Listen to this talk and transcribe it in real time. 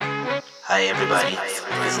Hi everybody,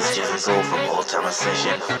 this is Jessica from Old Town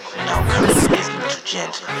Session. Now currently listening to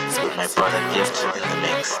Gent with my brother Gift in the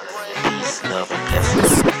mix. Peace, love, and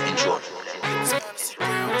blessings. Enjoy.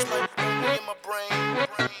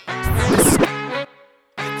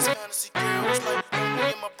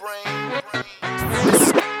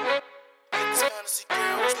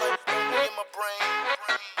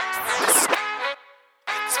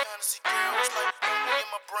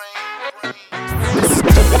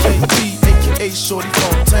 aka Shorty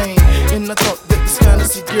Fontaine. And I thought that this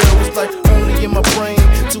fantasy girl was like only in my brain.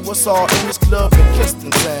 To us all in this club in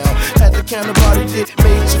Kingston Town. Had the kind of body that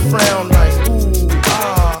made you frown like ooh,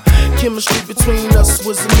 ah. Chemistry between us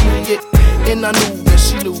was immediate. And I knew that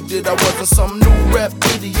she knew that I wasn't some new rap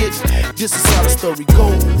idiot. This is how the story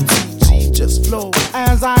goes. TG just flow.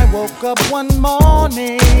 As I woke up one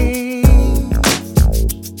morning,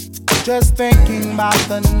 just thinking about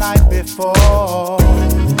the night before.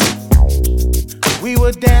 We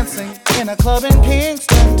were dancing in a club in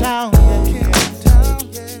Kingston Town,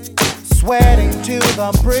 sweating till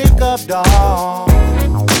the break of dawn.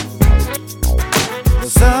 The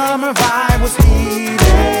summer vibe was heated,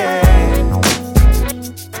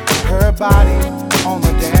 her body on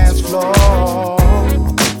the dance floor.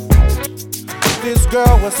 This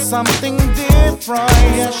girl was something different,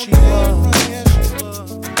 yes she was.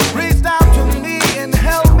 Reached out to me and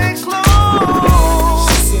held me close.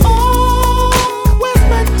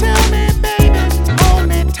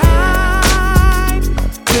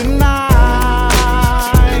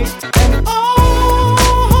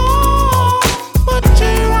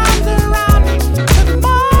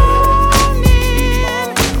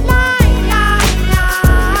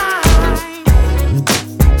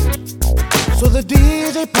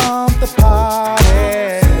 Pump the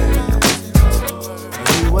party.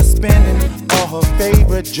 We were spinning all her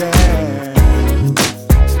favorite jam.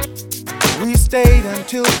 We stayed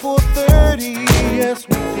until 4:30. Yes,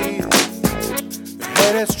 we did.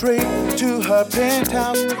 Headed straight to her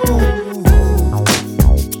penthouse. Ooh.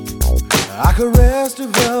 I caressed her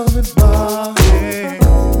velvet body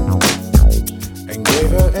and gave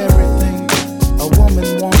her everything a woman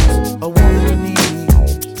wants, a woman needs.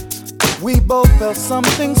 We both felt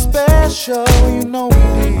something special, you know we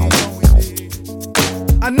did.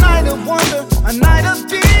 A night of wonder, a night of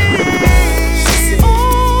deeds.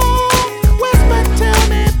 Oh, whisper, tell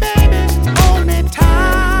me, baby, hold me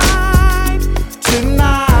tight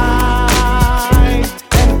tonight.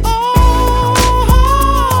 And oh,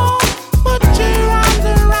 put your arms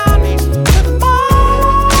around me till the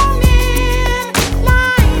morning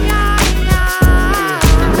light.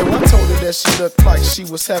 Yo, I told her that she looked like she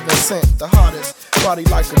was heaven sent. The hottest, body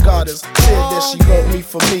like a goddess. Said that she want me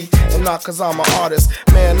for me and not cause I'm an artist.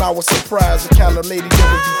 Man, I was surprised, the kind of lady that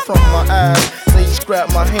would be from my eyes. Say you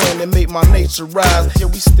grabbed my hand and made my nature rise. Yeah,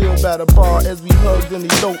 we still by the bar as we hugged and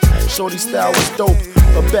eloped. Shorty style was dope,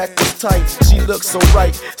 her back was tight. She looked so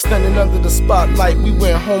right, standing under the spotlight. We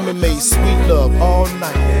went home and made sweet love all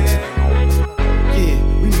night. Yeah,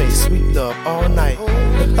 we made sweet love all night.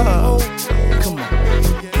 Come on.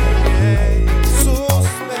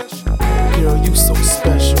 Girl, you so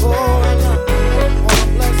special.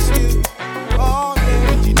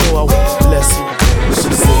 And you know I want to bless you.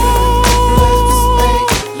 She said,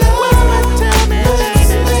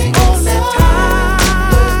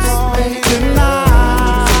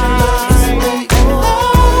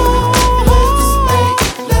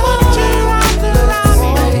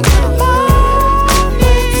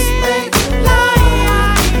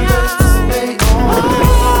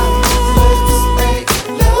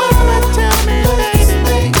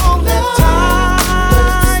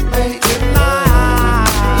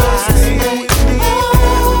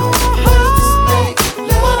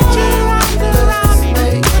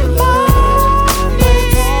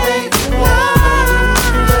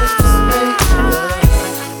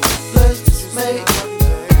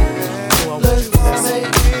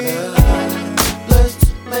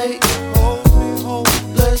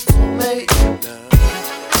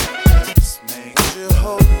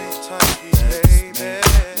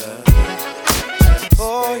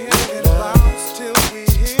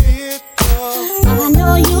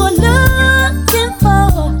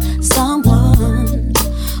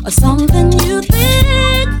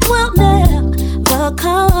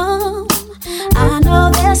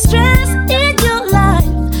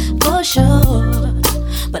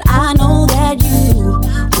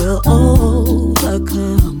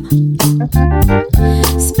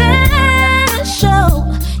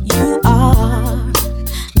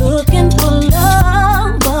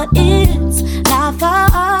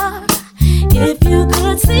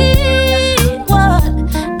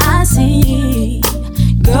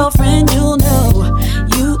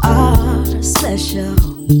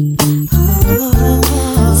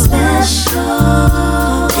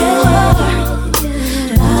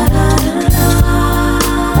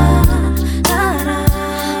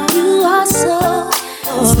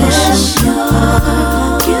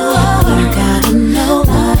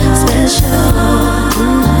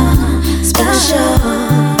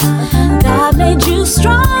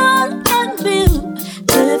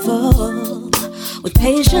 With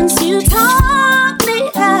patience, you taught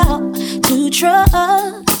me how to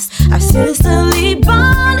trust. Our sisterly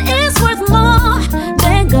bond is worth more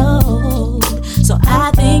than gold. So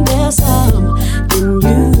I think there's something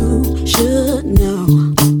you should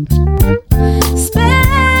know.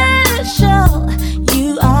 Special,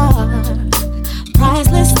 you are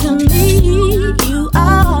priceless to me. You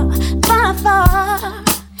are by far.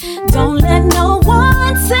 Don't let no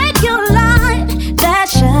one take your light that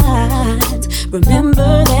shines.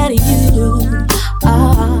 Remember that you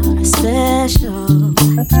are special.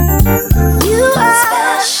 You are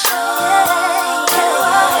special.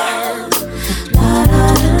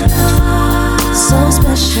 So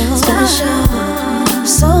special, special,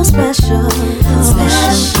 so special,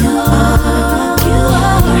 special. You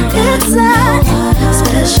are inside,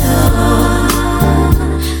 special,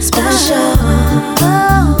 special.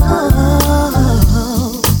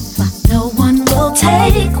 No one will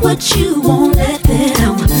take what you won't let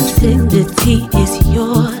them. Dignity is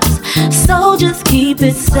yours, so just keep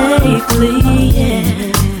it safely.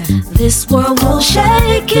 Yeah. This world will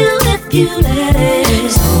shake you if you let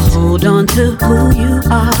it. So hold on to who you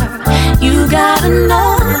are. You gotta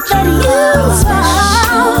know that you are.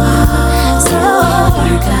 So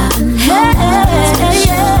you gotta know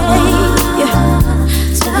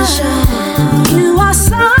special. You are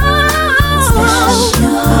so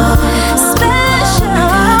special.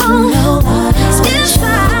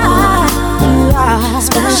 Inside you are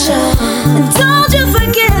special, and don't you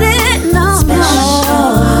forget it. No,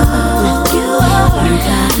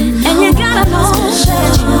 and you gotta know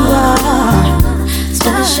that you are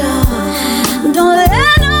special. Don't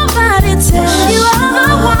let nobody tell you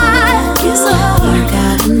otherwise. You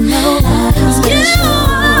gotta know you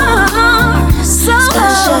are so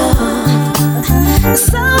special,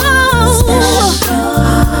 so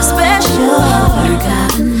special. You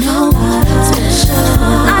gotta know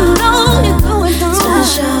I know you're going through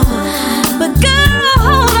special, but girl,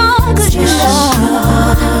 hold on, 'cause you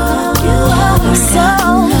are so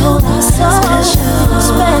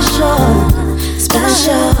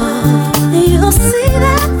special. You'll see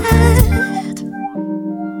that.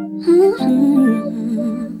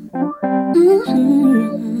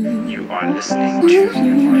 You are listening to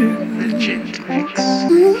the Gent Mix.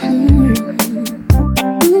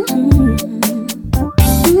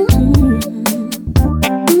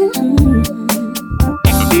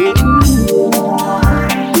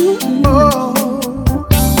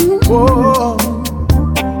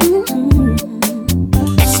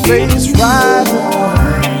 Space rider,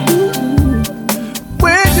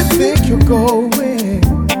 where do you think you're going?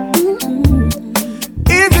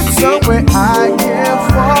 Is it somewhere I can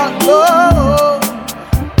follow?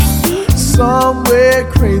 Somewhere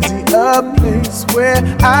crazy, a place where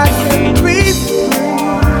I can breathe free.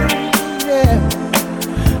 Yeah,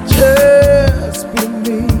 just be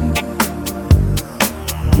me.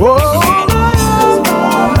 Whoa.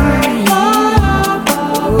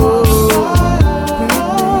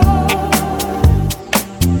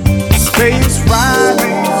 Space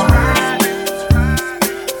riding,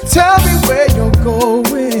 tell me where you're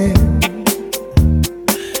going.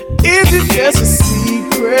 Is it just a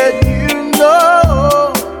secret you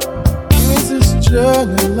know? Is this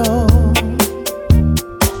journey long?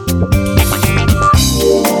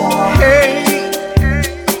 Hey,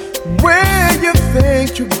 where you think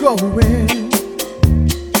you're going?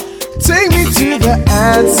 Take me to the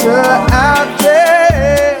answer out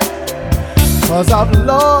there. 'Cause I've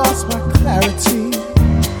lost my clarity,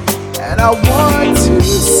 and I want to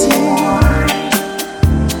see.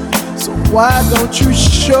 So why don't you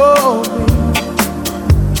show me?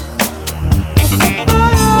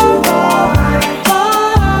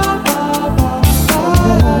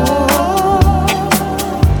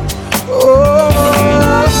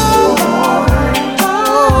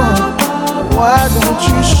 Why don't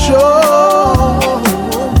you show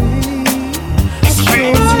me?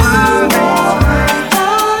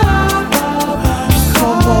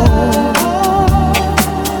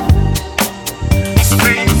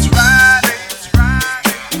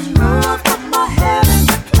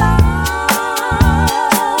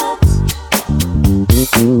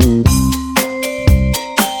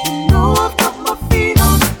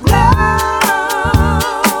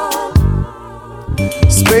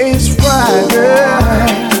 Space rider,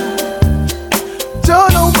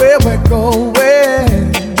 don't know where we're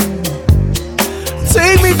going.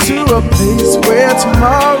 Take me to a place where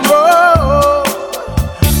tomorrow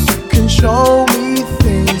you can show me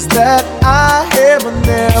things that I have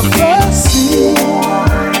never seen,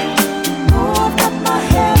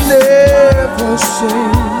 never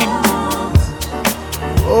seen.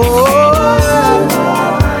 Oh,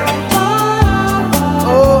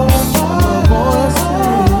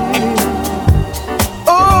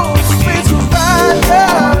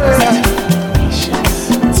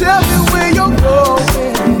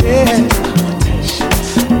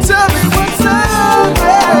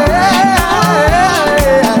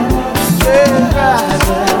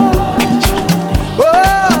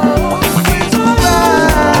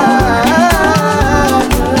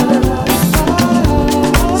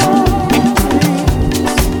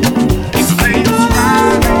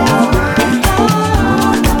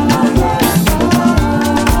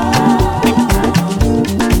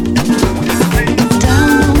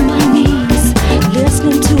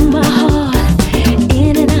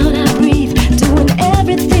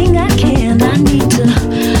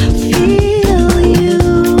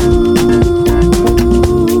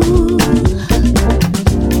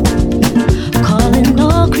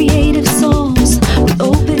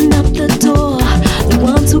 open up the door. The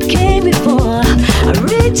ones who came before, I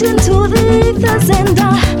reach into the ethers and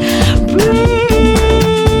I breathe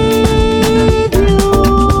you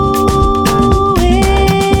in.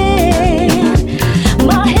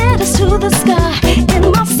 My head is to the sky.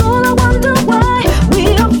 In my soul I wonder why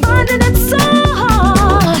we are finding it so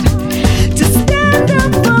hard to stand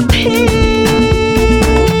up for peace.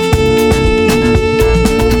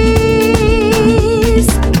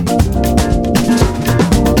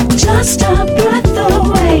 Just a breath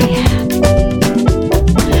away.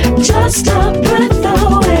 Just a breath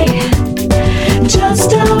away.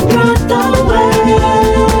 Just a breath away.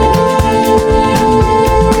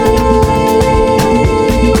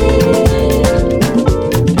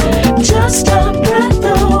 Just a breath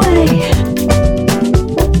away.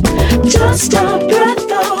 Just a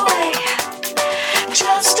breath away.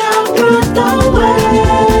 Just a breath away.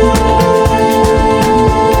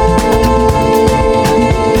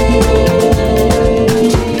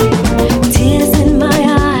 Tears in my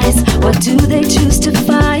eyes, what do they choose to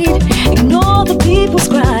fight? Ignore the people's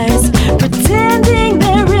cries, pretending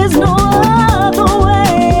there is no other way.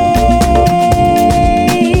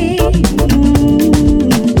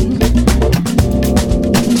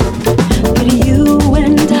 But you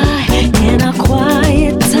and I, in our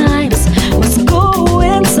quiet times, must go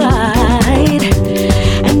inside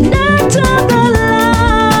and enter the light.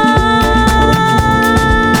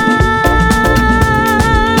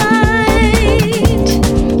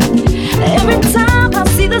 Every time I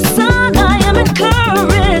see the sun, I am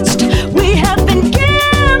encouraged. We have been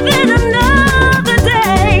given another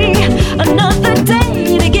day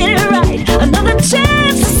to get it right, another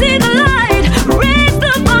chance to see the light. Raise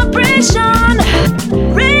the vibration,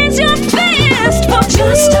 raise your fist for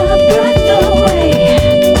just a breath away.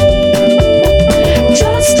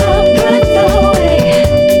 Just a breath away.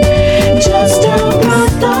 Just a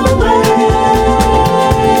breath away.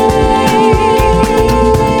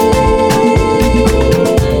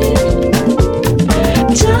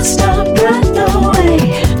 Just a breath away.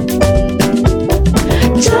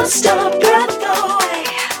 Just a breath away.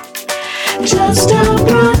 Just a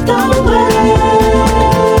breath away.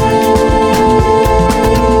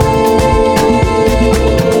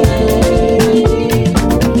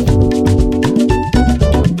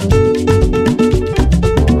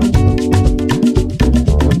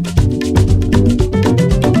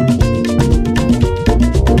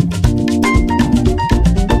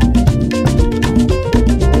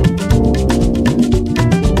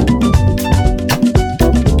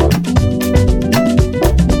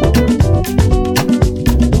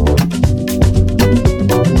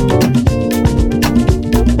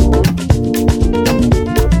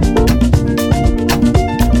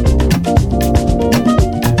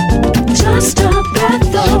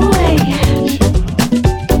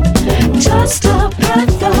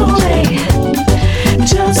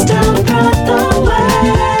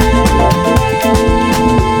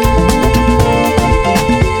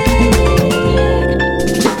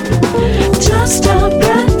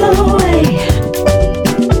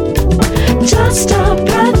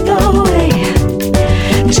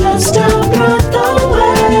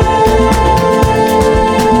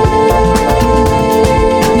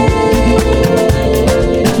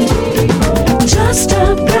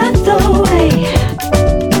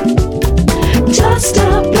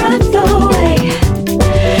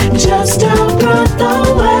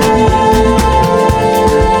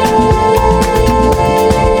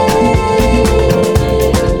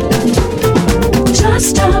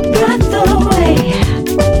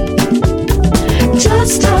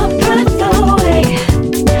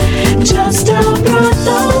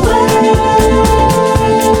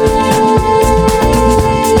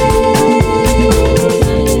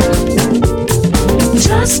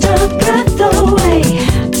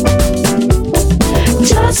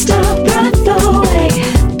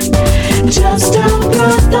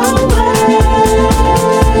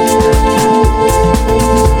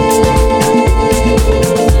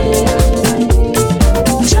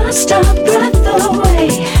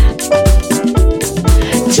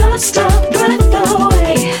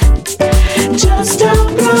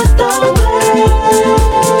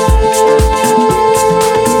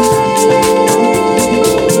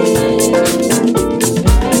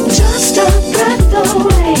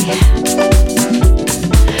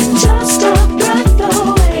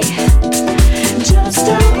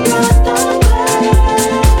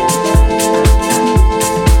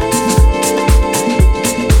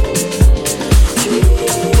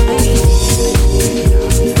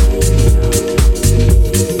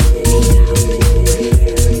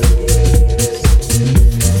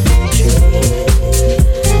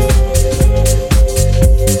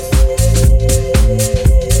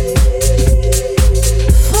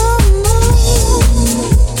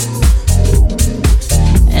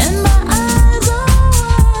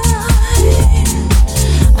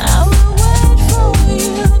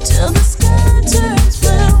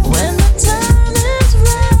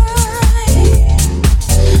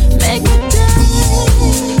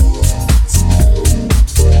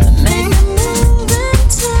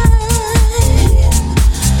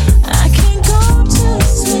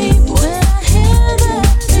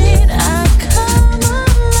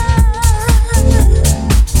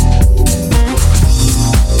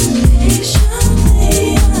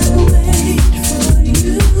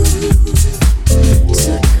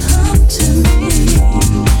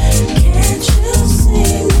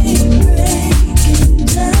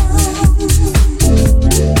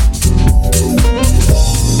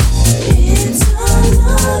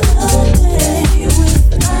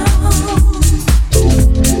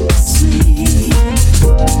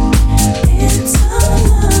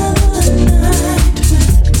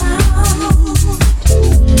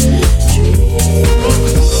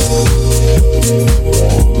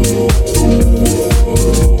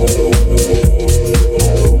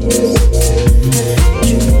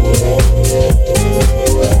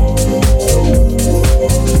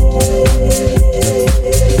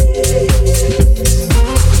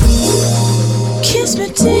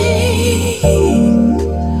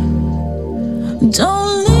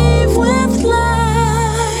 Don't leave with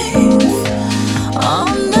life all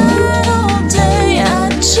night, all day. I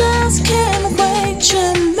just can't wait to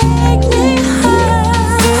make me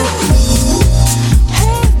high.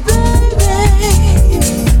 Hey baby,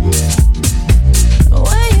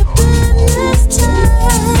 where you been this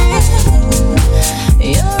time?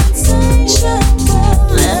 You're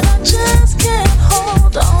insatiable and I just can't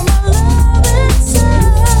hold all my love inside.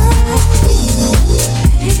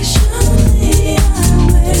 Patiently I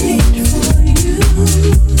wait.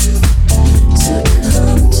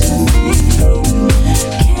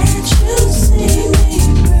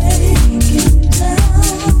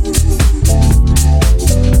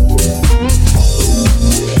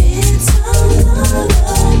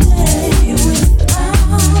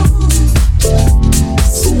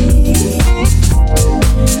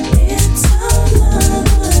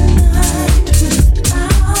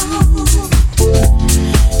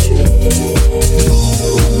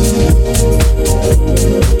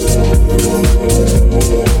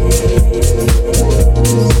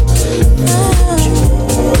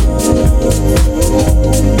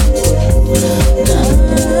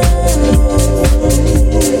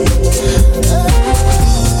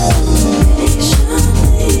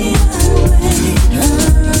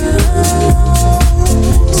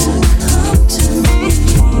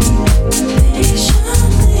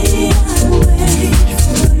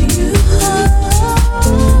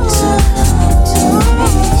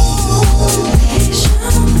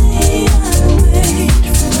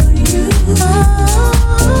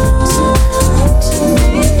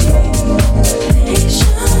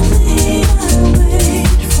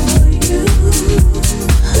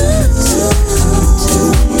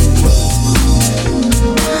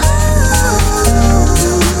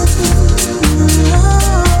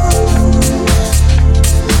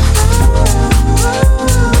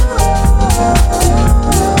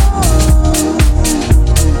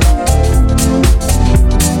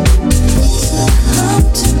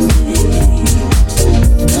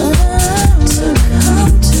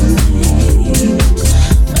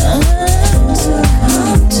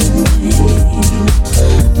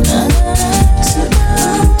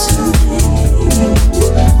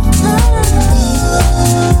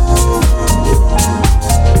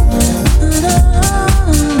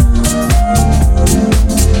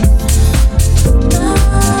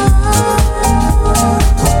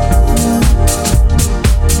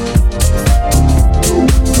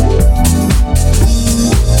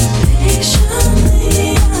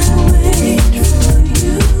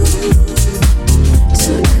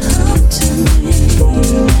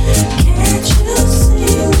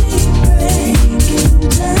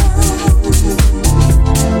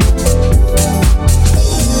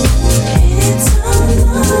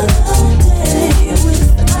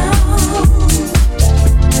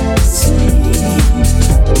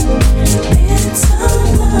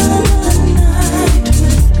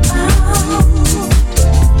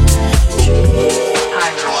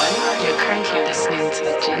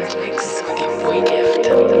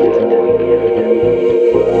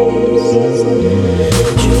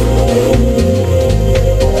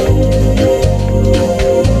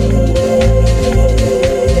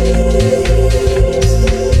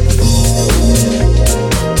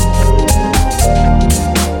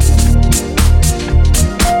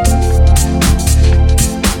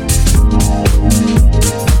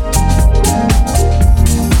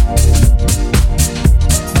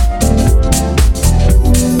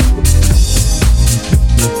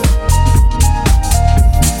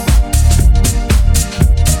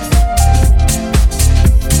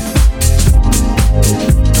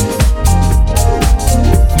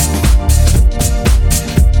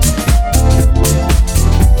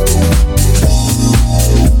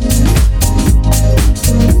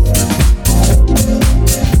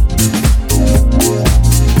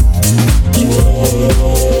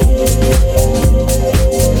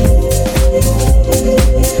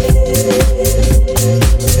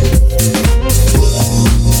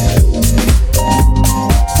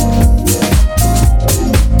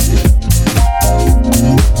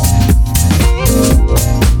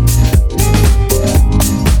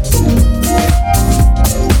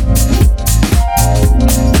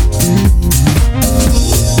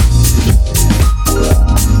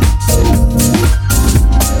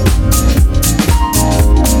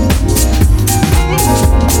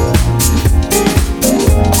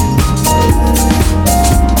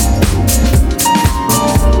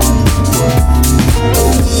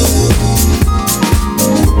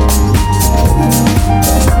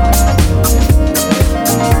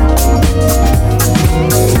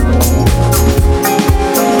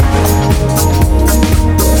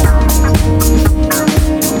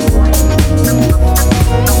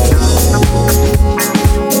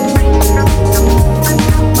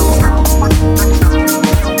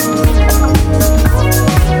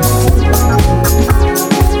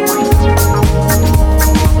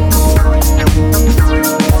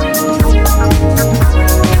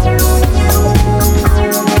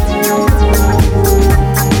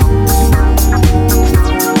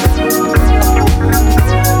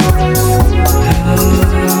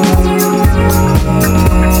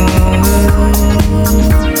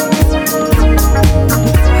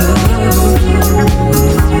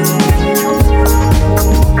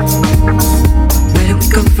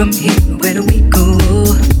 from here, where do we go?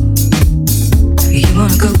 You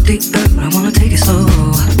wanna go deeper, I wanna take it slow.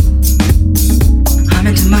 I'm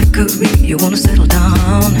into my career, you wanna settle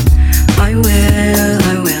down. I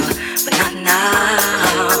will, but not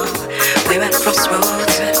now. We're at a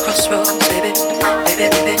crossroads, baby,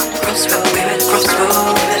 baby, crossroads. We're at a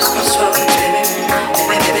crossroads, baby,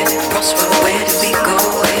 baby, crossroads. Where do we go?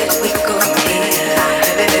 From here,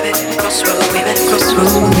 baby, crossroads. We're at a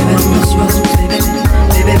crossroads, baby.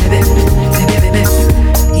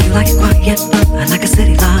 You like it quiet, but I like a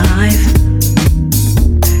city life.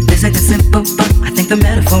 This ain't that simple, but I think the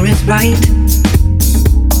metaphor is right.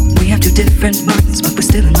 We have two different minds, but we're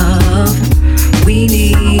still in love. We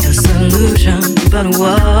need a solution, but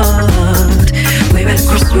what? We're at a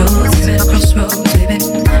crossroads, baby,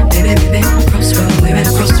 baby, crossroads. We're at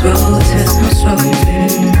a crossroads, baby,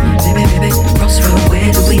 crossroads.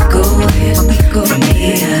 Where do we go? From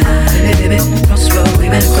here, baby, crossroads.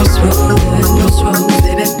 We're at a crossroads,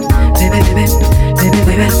 baby, we're at a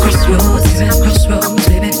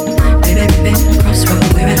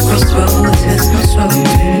crossroads, baby, crossroads. We're at a crossroads,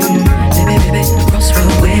 baby,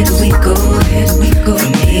 crossroads. Where do we go?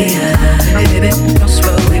 From here, baby,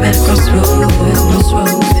 crossroads. We're at a crossroads,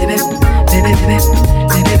 baby.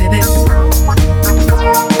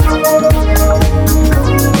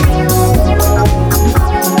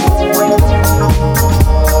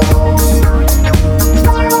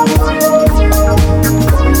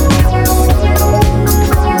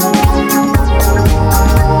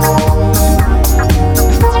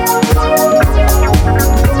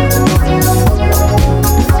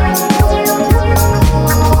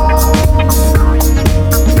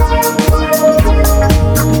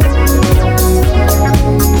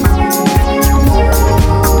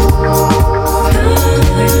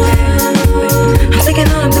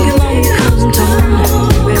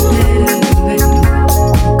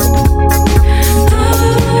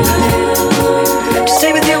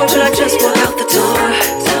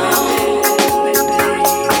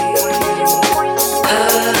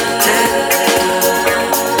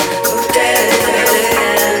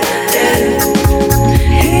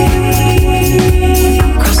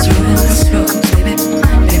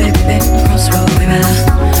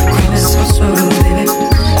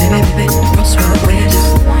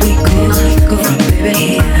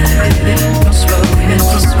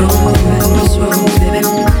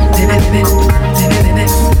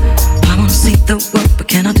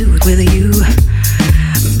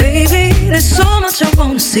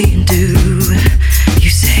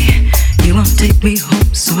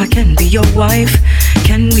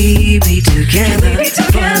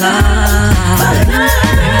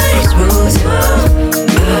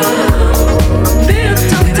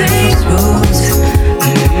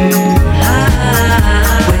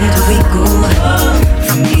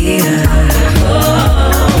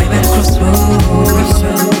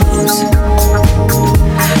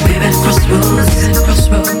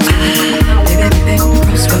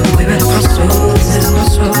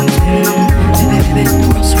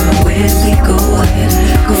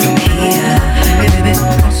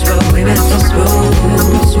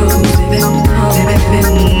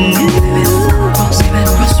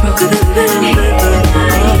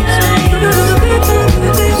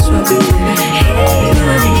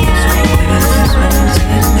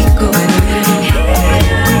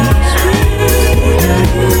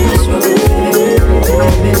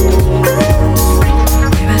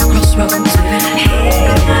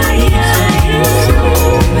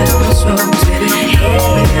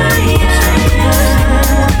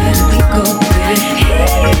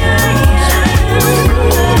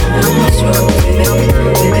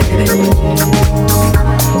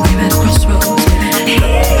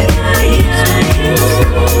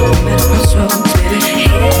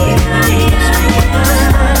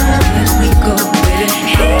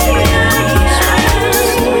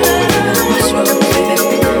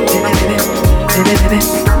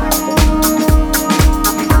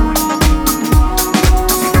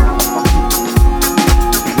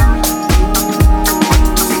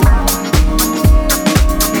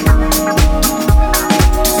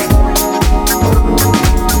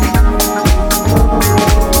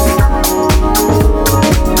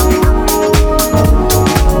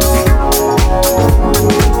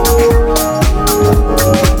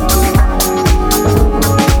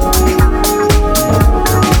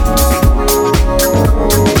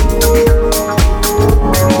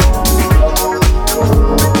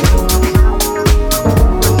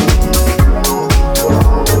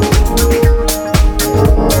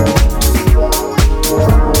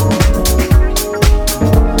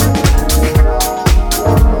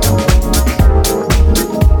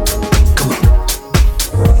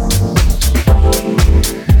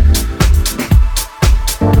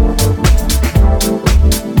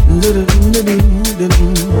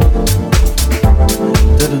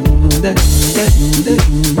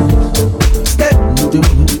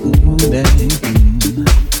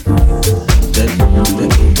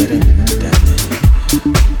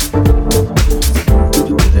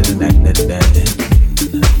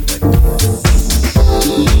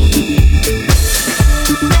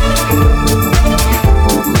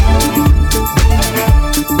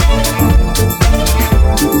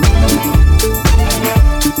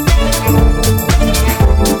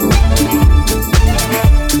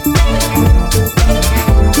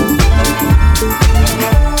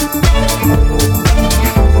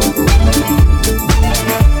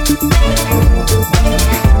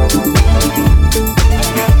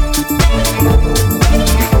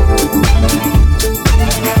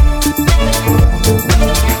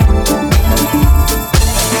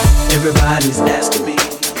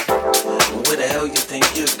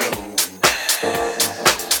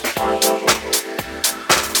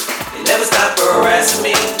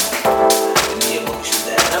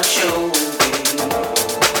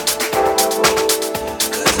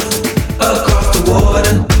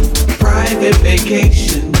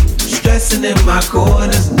 vacation. Stressing in my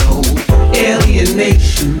corners, no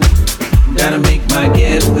alienation. Gotta make my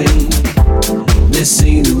getaway. This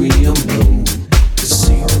scenery I'm blown. The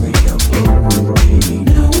scenery I'm blown.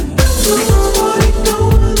 Party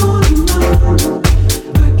going on and on.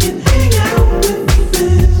 I can hang out with the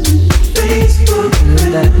family. Facebook,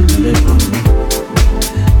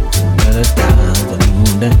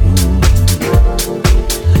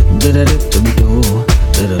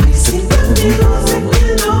 I see the music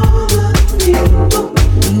in all the people.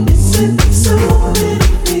 It's in so many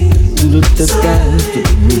things. So many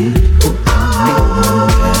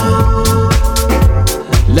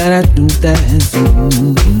Let do dance.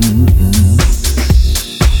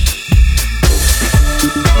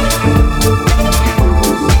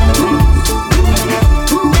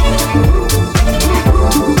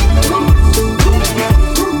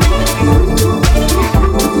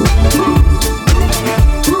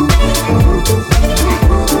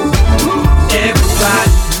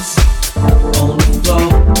 Everybody's on the floor.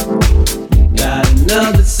 Got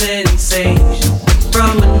another sensation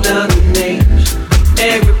from another nation.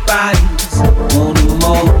 Everybody's wanting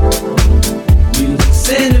more. Music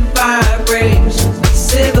sending vibrations,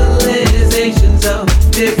 civilizations of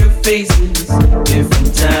different faces,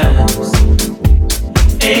 different times.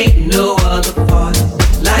 Ain't no other party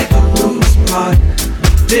like the Roots party.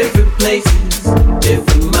 Different places,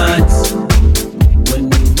 different minds. When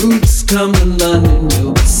the Roots come to London,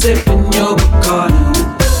 you'll be sipping your Bacardi.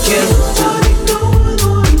 Killer party going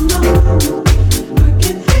on and on. I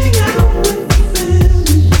can hang out with the family.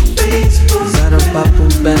 Facebook.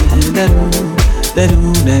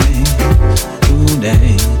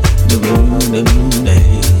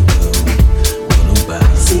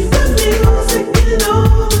 See the music in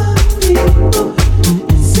all the people.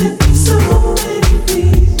 It's in so many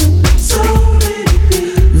people. So many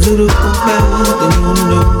people.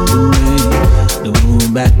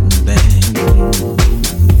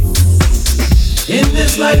 In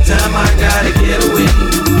this lifetime I gotta get away.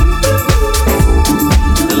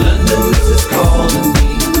 The London Roots is calling me.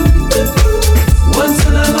 Once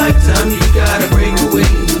in a lifetime you gotta break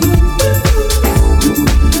away.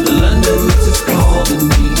 The London Roots is calling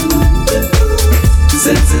me.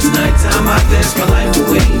 Since it's nighttime I dance my life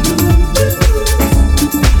away.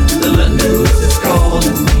 The London Roots is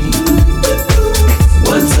calling me.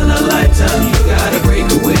 Once in a lifetime you gotta break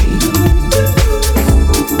away.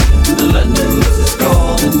 The London Roots is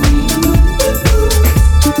calling me.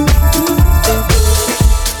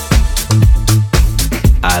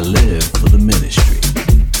 I live for the ministry.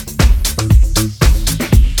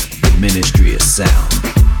 The ministry of sound.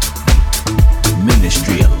 The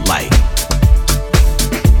ministry of light.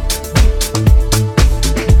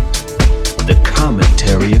 The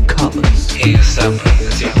commentary of colors. Hey, what's up?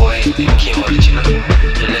 It's your boy, Mixology.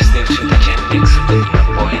 You're listening to the Gent Mixed with my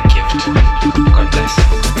boy, Gift. God bless.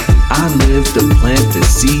 I live to plant the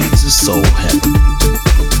seeds of soul heaven.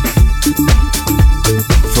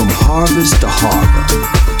 From harvest to harbor.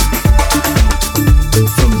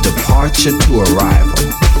 From departure to arrival.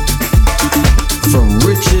 From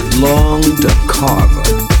Richard Long to Carver.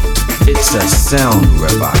 It's a sound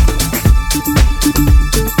revival.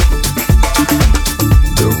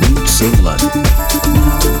 The Roots of London.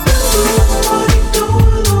 Party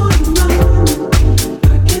going on and on.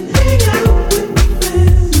 I can hang out with the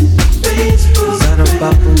family. Facebook.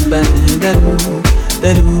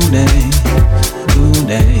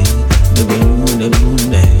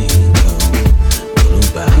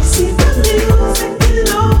 I see the music in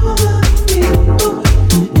all the people.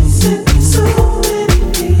 It's in so many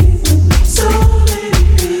people. So many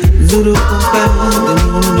people.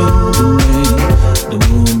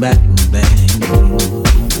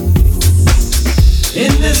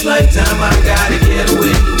 In this lifetime I gotta get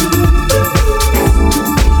away.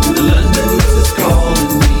 The London Roots is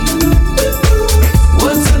calling me.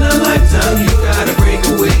 Once in a lifetime you gotta break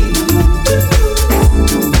away.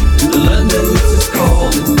 The London Roots is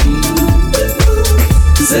calling me.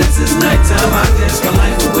 Since it's nighttime I dance my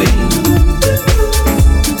life away.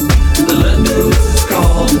 The London Roots is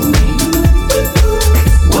calling me.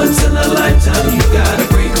 Once in a lifetime you gotta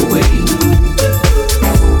break away.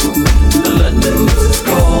 The London Roots is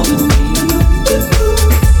calling me.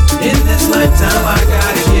 In this lifetime I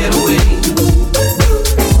gotta get away.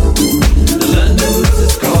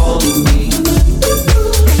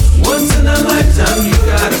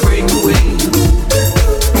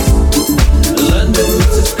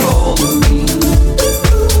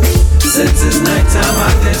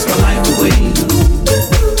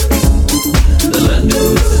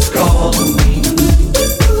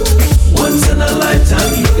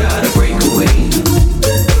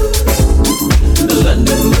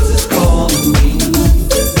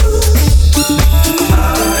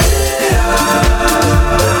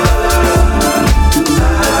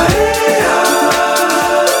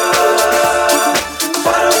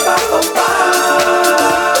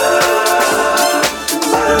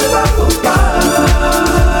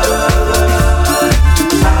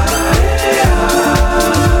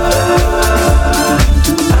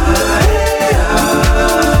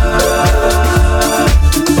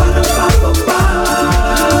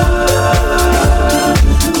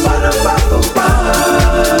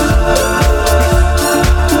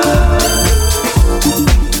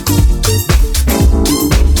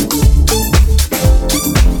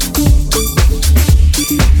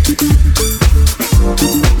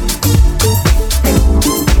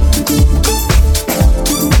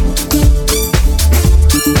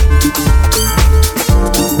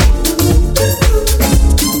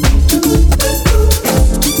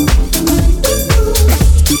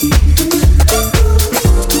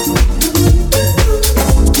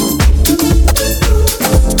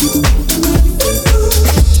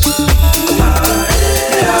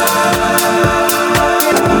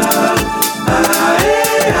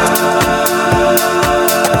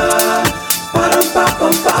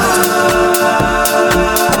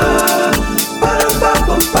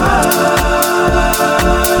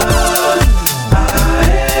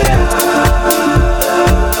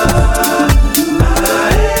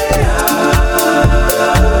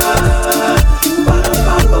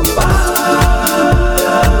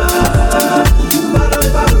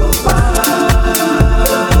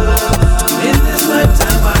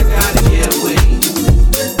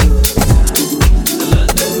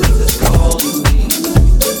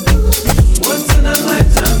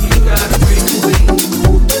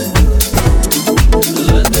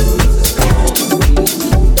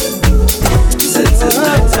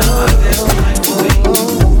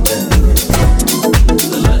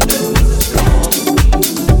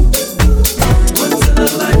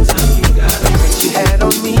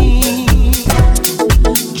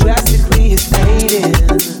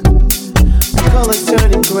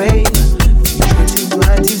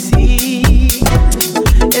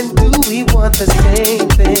 same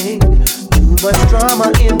thing. Too much drama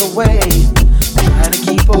in the way. Trying to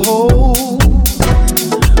keep a hold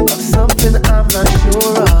of something I'm not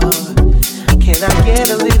sure of. Can I get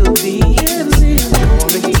a little peace? Or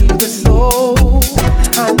to keep it slow?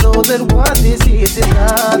 I know that what this is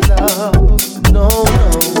not love. No, no.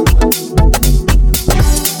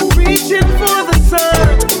 Reaching for the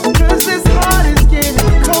sun, 'cause this heart is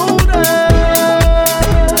getting colder.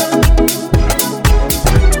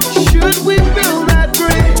 Should we build that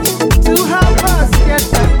bridge to help us get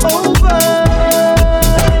back over?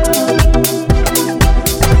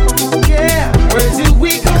 Yeah, where do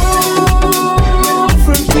we go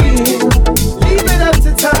from here? Leave it up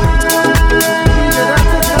to time.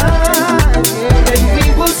 And we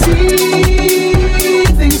will see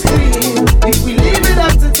things clear if we leave it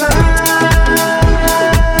up to time.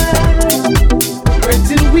 Where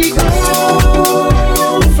do we go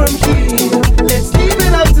from here? Let's leave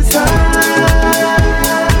it up to time.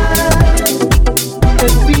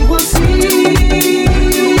 And we will see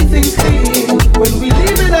things clear when we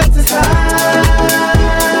leave it up to time.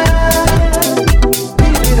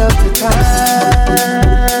 Leave it up to time.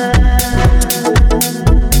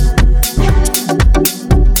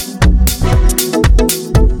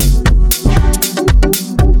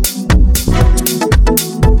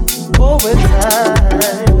 Over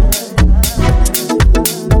time,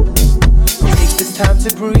 take this time to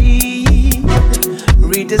breathe,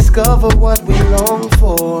 rediscover what we long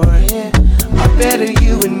for. Yeah, are better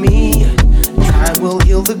you and me. Time will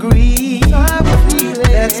heal the grief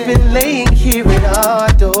that's been laying here at our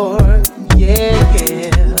door. Yeah,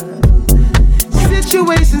 yeah.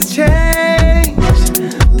 Situations change,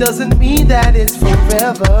 doesn't mean that it's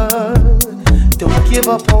forever. Don't give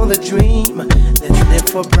up on the dream. Let's live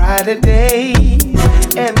for brighter days,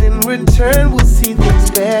 and in return we'll see things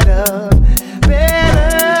better,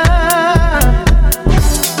 better.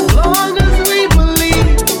 Long as we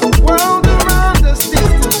believe the world around us is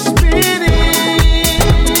still spinning,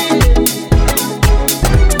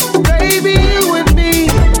 baby, you and me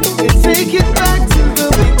can take it back to the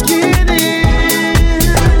beginning.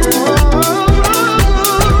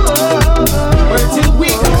 Where do we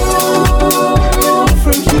go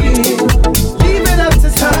from here? Leave it up to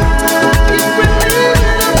time.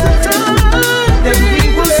 Then we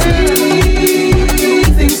will see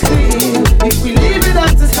things clear if we leave it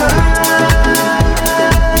up to time.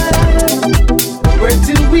 Where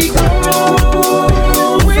do we go?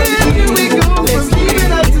 Where do we go? Let's leave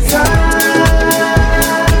it up to time.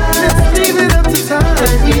 Let's leave it up to time.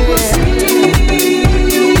 Then we will see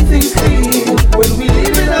things clear when we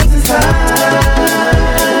leave it up to time.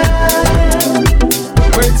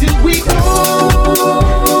 Where do we go?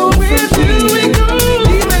 Where do we go?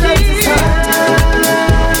 Leave it up to time.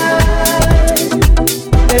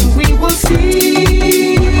 Then we will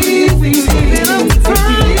see things clear if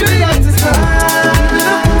we leave it up to time.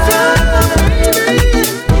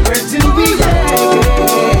 Where do we go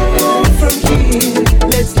from here?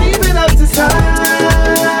 Let's leave it up to time.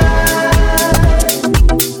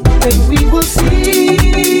 Then we will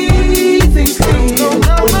see things clear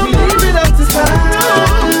when we leave it up to time.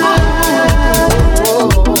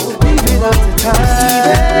 Leave it up to time.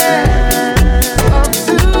 Up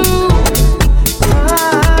to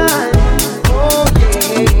time. Oh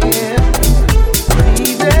yeah.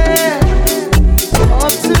 Leave it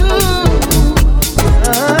up to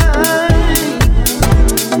time.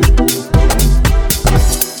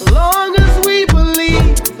 Long as we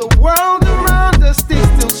believe the world around us is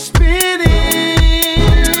still spinning.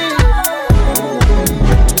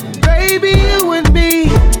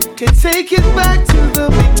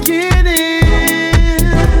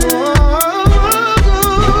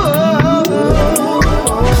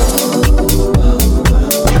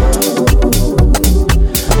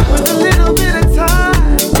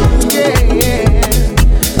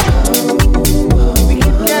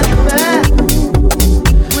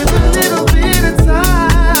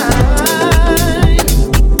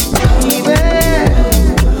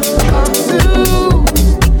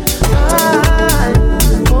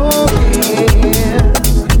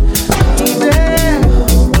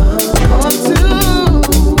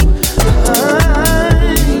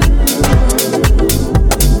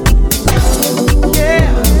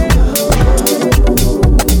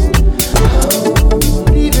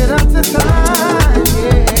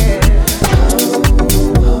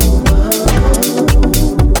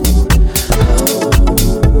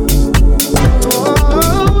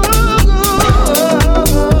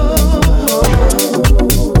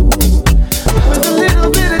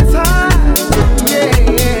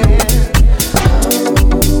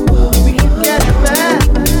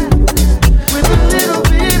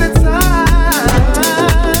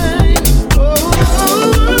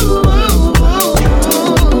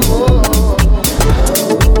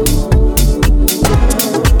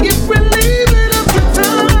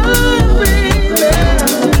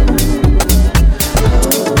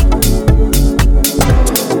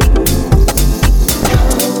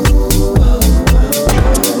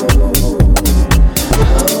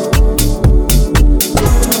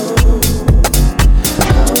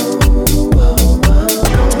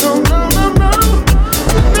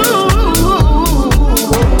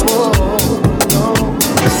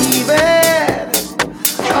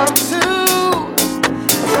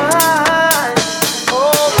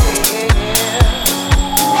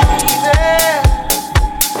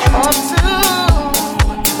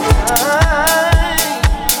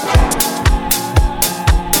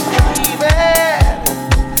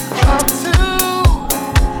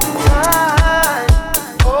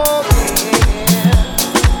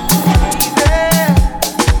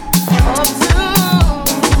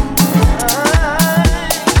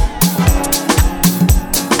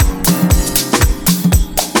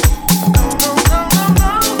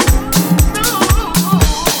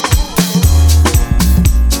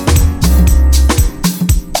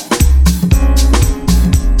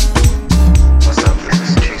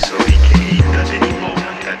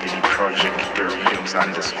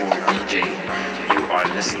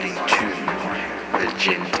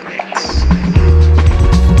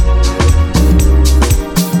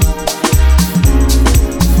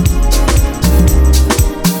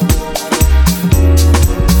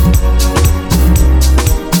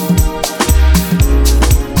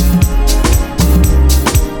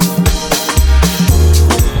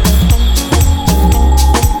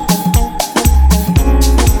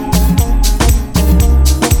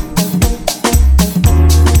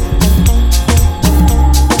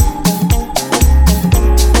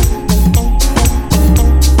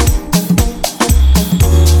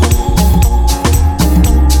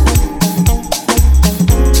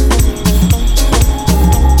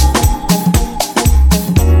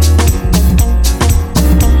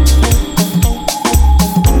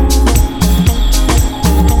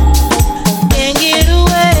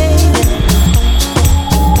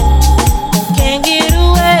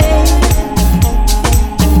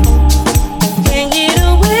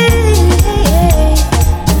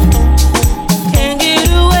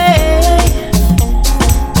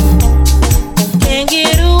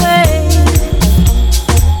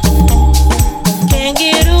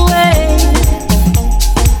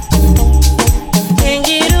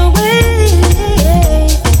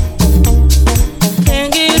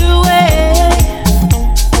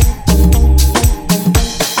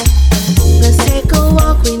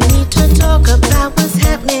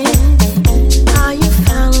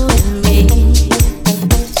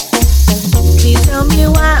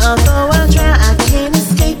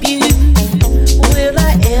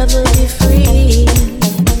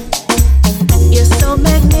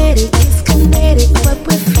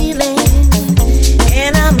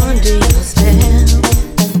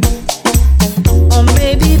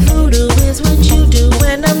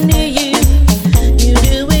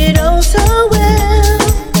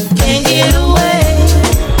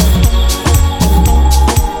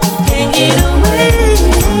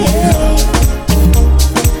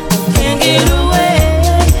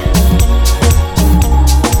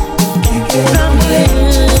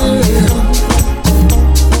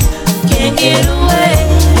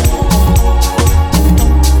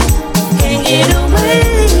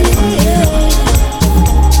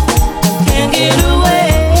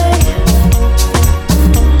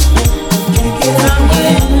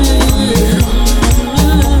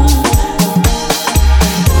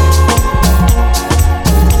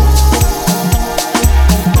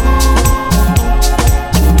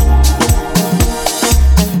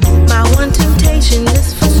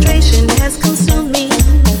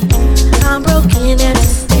 broken at the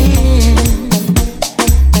stand.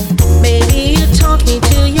 Maybe you told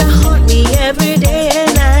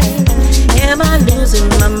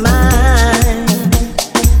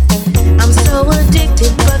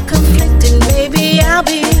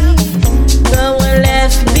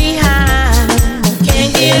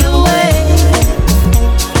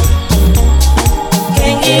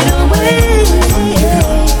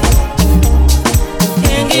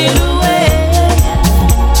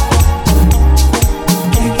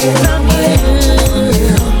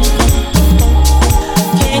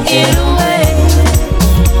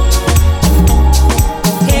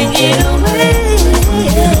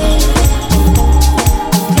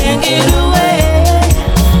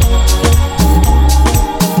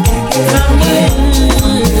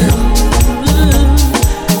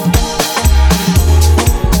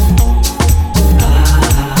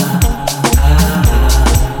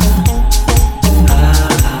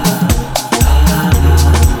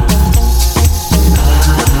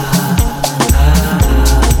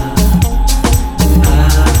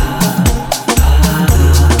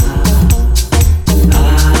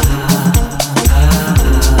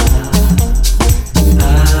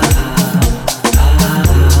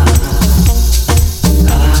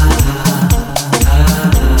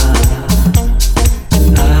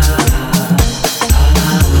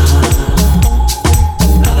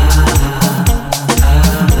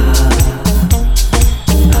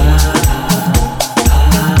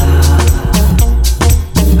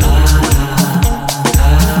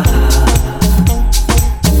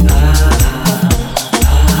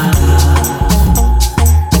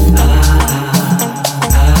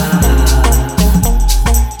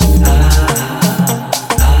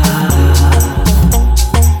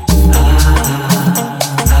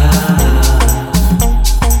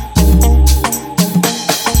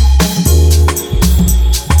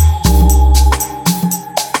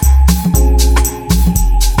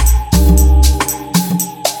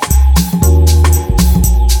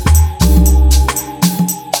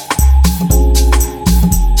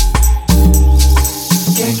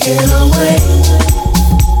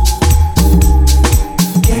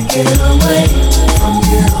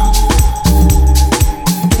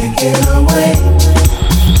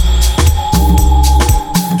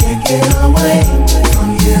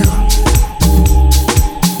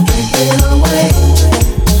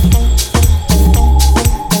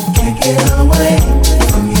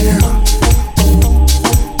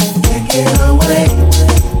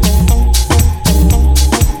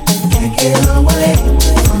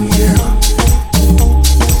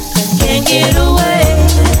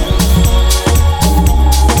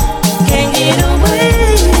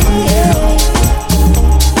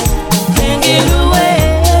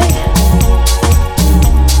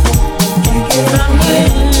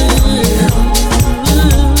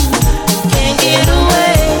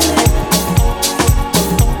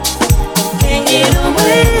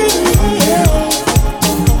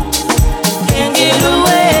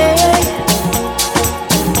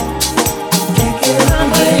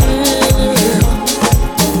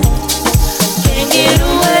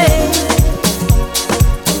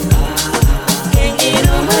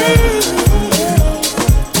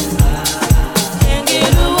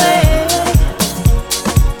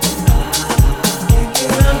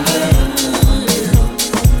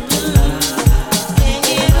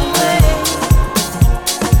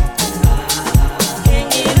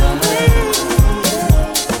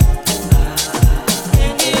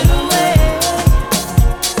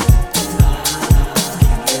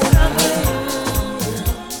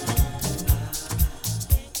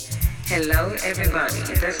Hello everybody,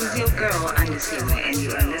 this is your girl Simnikiwe and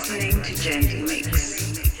you are listening to Gent Mix.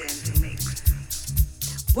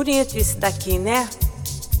 Bonito isso daqui, né?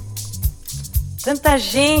 Tanta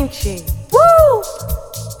gente.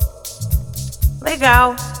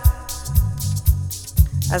 Legal.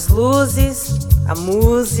 As luzes, a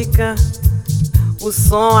música, o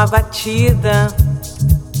som, a batida.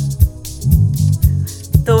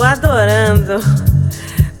 Tô adorando,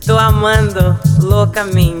 tô amando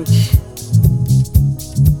loucamente.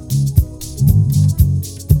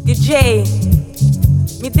 DJ,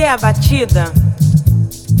 me dê a batida.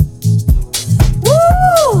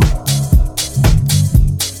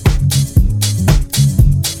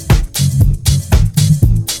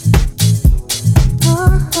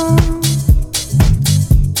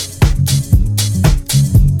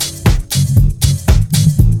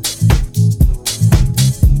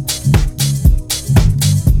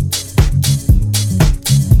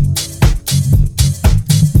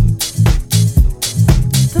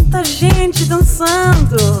 Tanta gente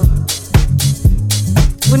dançando.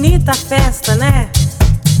 Bonita a festa, né?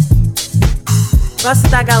 Gosto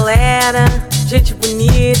da galera, gente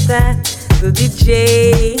bonita, do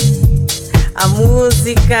DJ, a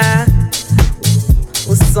música,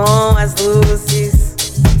 o som, as luzes.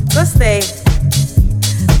 Gostei.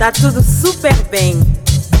 Tá tudo super bem.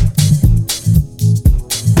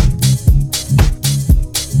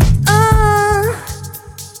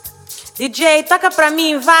 DJ, toca pra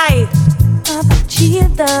mim, vai! A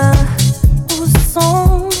batida, o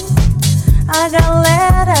som, a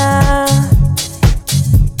galera,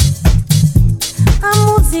 a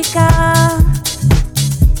música.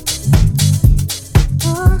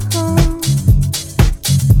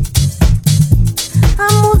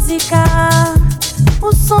 A música,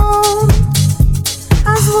 o som,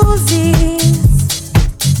 as luzes.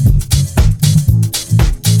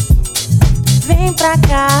 Vem pra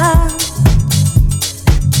cá.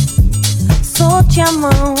 Solte a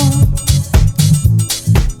mão,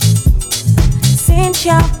 sente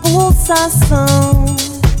a pulsação.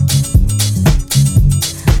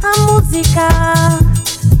 A música,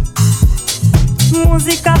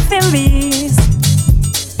 música feliz.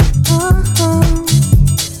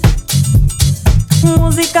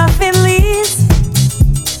 Música feliz.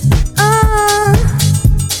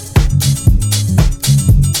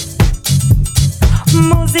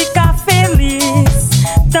 Música feliz.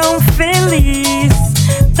 Tão feliz,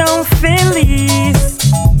 tão feliz.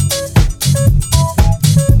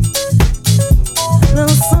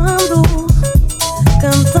 Dançando,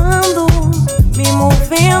 cantando, me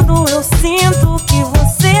movendo. Eu sinto o que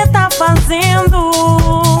você tá fazendo.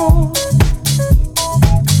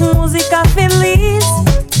 Música feliz.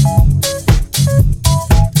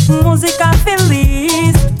 Música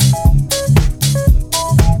feliz.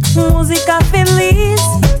 Música feliz.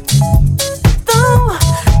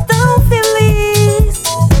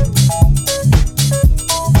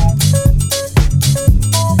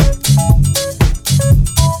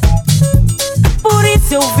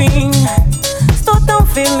 Eu vim, estou tão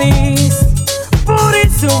feliz. Por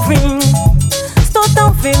isso eu vim, estou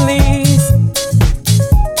tão feliz.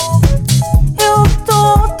 Eu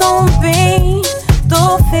tô tão bem,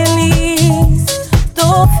 tô feliz,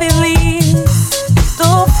 tô feliz,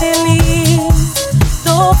 tô feliz,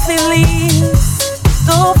 tô feliz,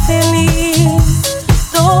 tô feliz,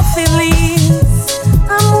 tô feliz.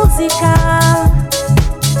 A música.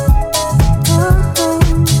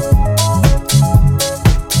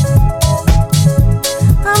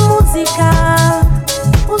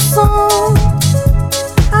 O som,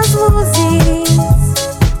 as luzes.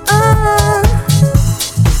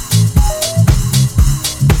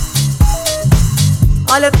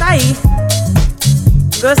 Olha, tá aí.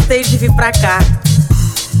 Gostei de vir pra cá.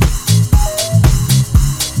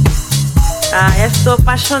 Estou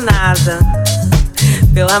apaixonada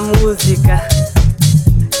pela música.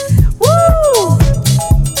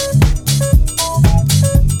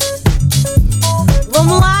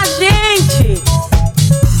 Vamos lá, gente!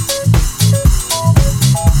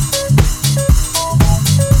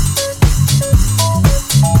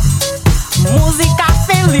 Música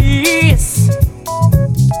feliz.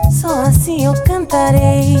 Só assim eu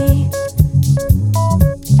cantarei.